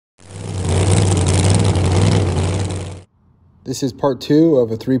This is part 2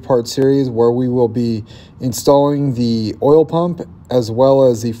 of a 3-part series where we will be installing the oil pump as well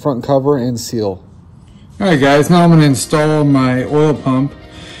as the front cover and seal. Alright guys, now I'm going to install my oil pump.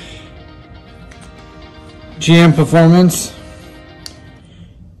 GM Performance,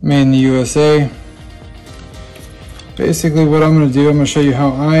 made in the USA. Basically what I'm going to do, I'm going to show you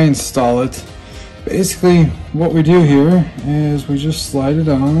how I install it. Basically what we do here is we just slide it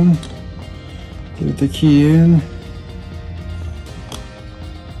on, get the key in.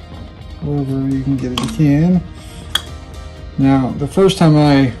 However you can get the key in. Now the first time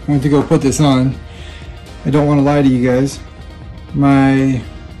I went to go put this on, I don't want to lie to you guys, my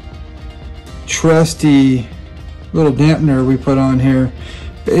trusty little dampener we put on here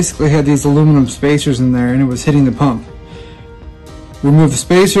basically had these aluminum spacers in there and it was hitting the pump. Remove the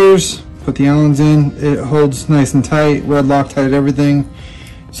spacers, put the Allens in, it holds nice and tight, red Loctite everything.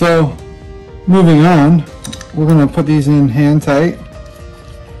 So moving on, we're going to put these in hand tight.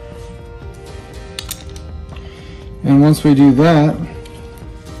 And once we do that, I'm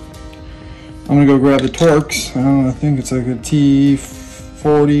going to go grab the Torx. I think it's like a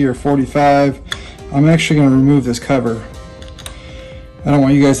T40 or 45. I'm actually going to remove this cover. I don't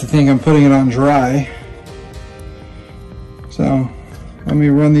want you guys to think I'm putting it on dry. So let me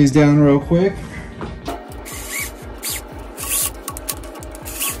run these down real quick.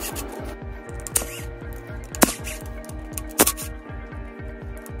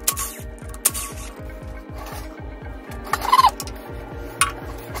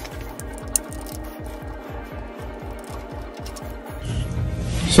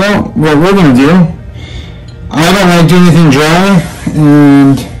 So what we're going to do, I don't like doing anything dry,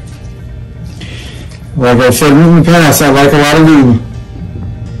 and like I said in the past, I like a lot of lube.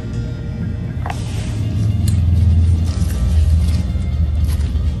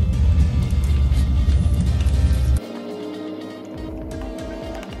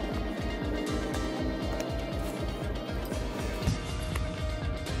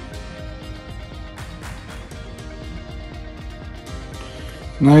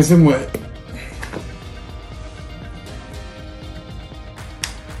 Nice and wet.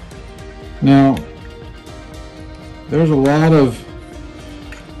 Now, there's a lot of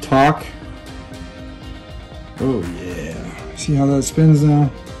talk. Oh yeah, see how that spins now?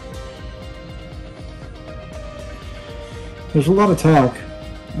 There's a lot of talk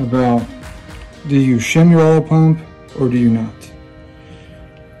about, do you shim your oil pump or do you not?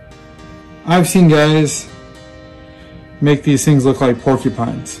 I've seen guys make these things look like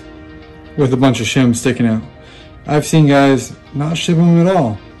porcupines with a bunch of shims sticking out. I've seen guys not shim them at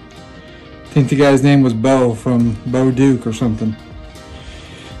all. I think the guy's name was Bo from Bo Duke or something.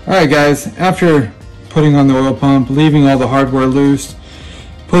 Alright guys, after putting on the oil pump, leaving all the hardware loose,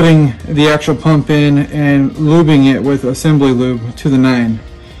 putting the actual pump in and lubing it with assembly lube to the 9.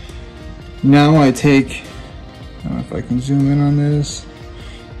 Now I take, I don't know if I can zoom in on this,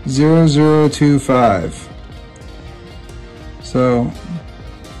 0025. So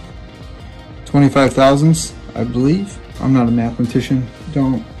 25 thousandths, I believe. I'm not a mathematician.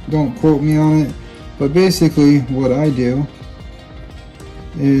 Don't quote me on it. But basically what I do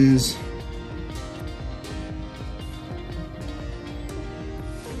is,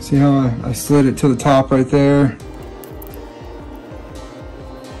 see how I slid it to the top right there.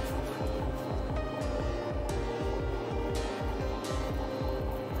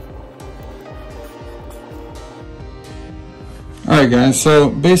 Alright guys, so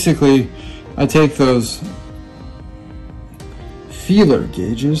basically I take those feeler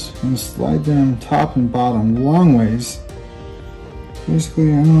gauges and slide them top and bottom long ways.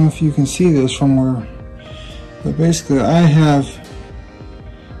 Basically, I don't know if you can see this from where, but basically I have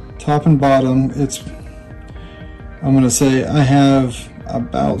top and bottom, I'm going to say I have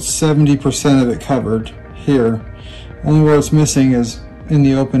about 70% of it covered here. Only where it's missing is in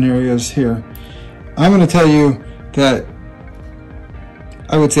the open areas here. I'm going to tell you that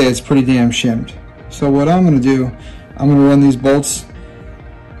I would say it's pretty damn shimmed. So what I'm going to do, I'm going to run these bolts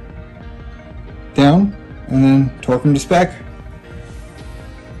down and then torque them to spec.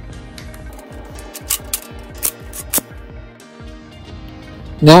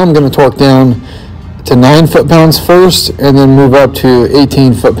 Now I'm going to torque down to 9 foot-pounds first and then move up to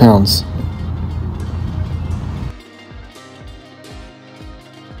 18 foot-pounds.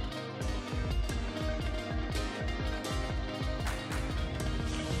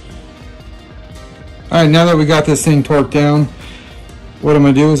 Alright, now that we got this thing torqued down, what I'm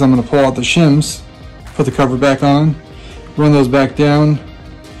going to do is I'm going to pull out the shims, put the cover back on, run those back down.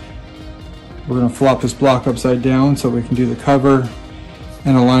 We're going to flop this block upside down so we can do the cover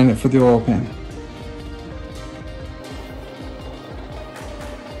and align it for the oil pan.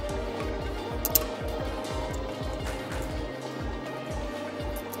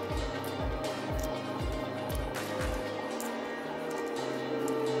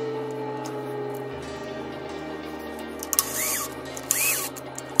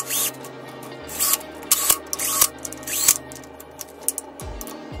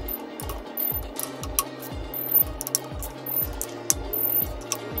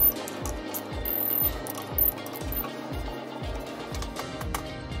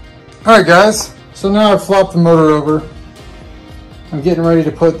 Alright guys, so now I've flopped the motor over. I'm getting ready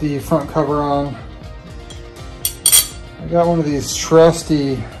to put the front cover on. I got one of these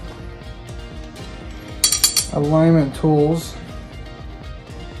trusty alignment tools.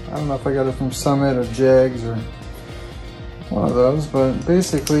 I don't know if I got it from Summit or Jegs or one of those, but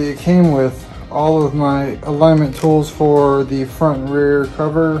basically it came with all of my alignment tools for the front and rear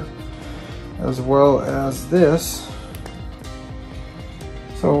cover, as well as this.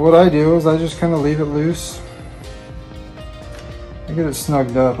 So what I do is I just kind of leave it loose. I get it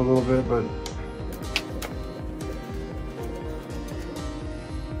snugged up a little bit, but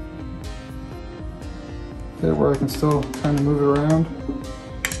get it where I can still kind of move it around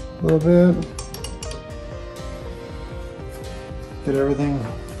a little bit. Get everything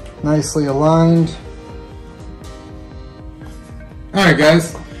nicely aligned. All right,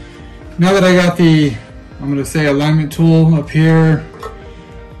 guys. Now that I got the, I'm gonna say alignment tool up here,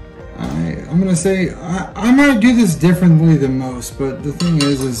 I'm gonna say I might do this differently than most, but the thing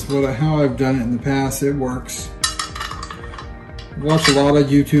is how I've done it in the past, it works. I've watched a lot of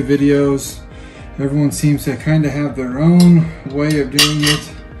YouTube videos. Everyone seems to kind of have their own way of doing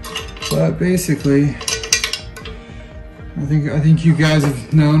it, but basically, I think you guys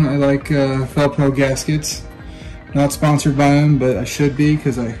have known I like Felpro gaskets. Not sponsored by them, but I should be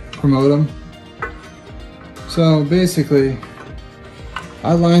because I promote them. So basically,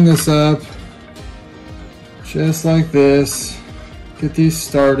 I line this up just like this. Get these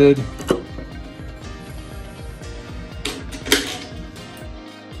started.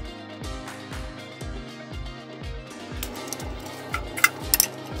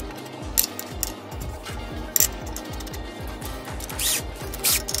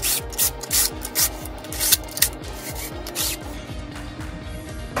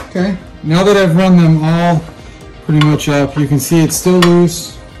 Okay, now that I've run them all pretty much up, you can see it's still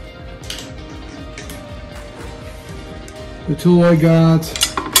loose. The tool I got,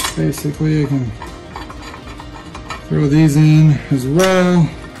 basically I can throw these in as well.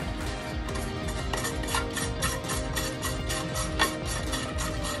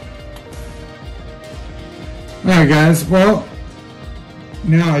 Alright guys, well,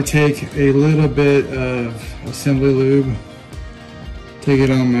 now I take a little bit of assembly lube, take it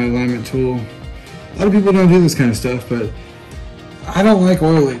on my alignment tool. A lot of people don't do this kind of stuff, but I don't like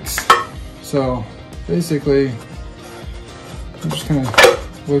oil leaks. So basically, I'm just gonna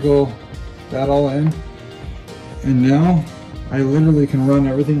wiggle that all in. And now I literally can run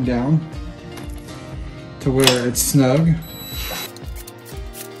everything down to where it's snug.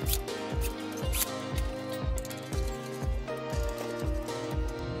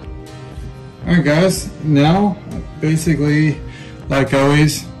 Alright guys, now basically, like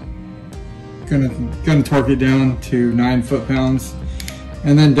always, gonna torque it down to 9 foot-pounds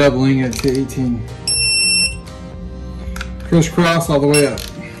and then doubling it to 18. Crisscross all the way up.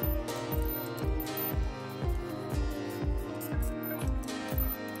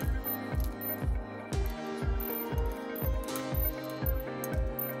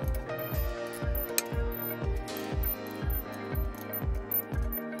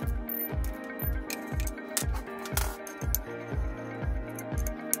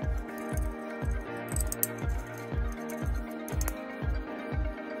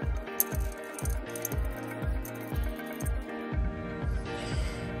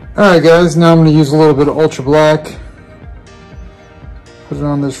 Alright guys, now I'm going to use a little bit of Ultra Black. Put it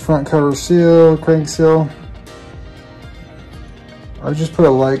on this front cover seal, crank seal. I just put a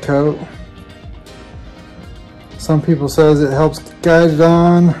light coat. Some people says it helps guide it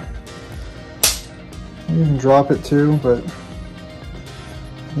on. You can drop it too, but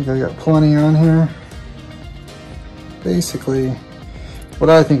I think I got plenty on here. Basically, what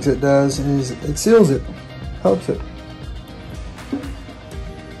I think it does is it seals it, helps it.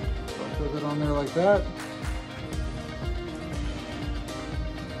 On there like that.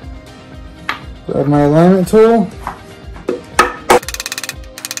 Grab my alignment tool.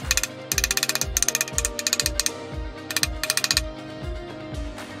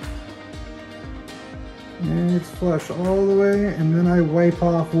 And it's flush all the way, and then I wipe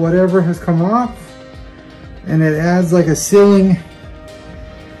off whatever has come off, and it adds like a sealing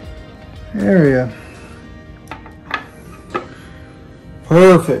area.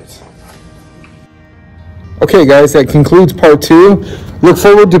 Perfect. Okay guys, that concludes part 2. Look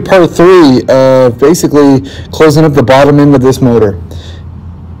forward to part 3 of basically closing up the bottom end of this motor.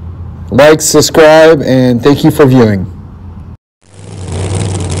 Like, subscribe, and thank you for viewing.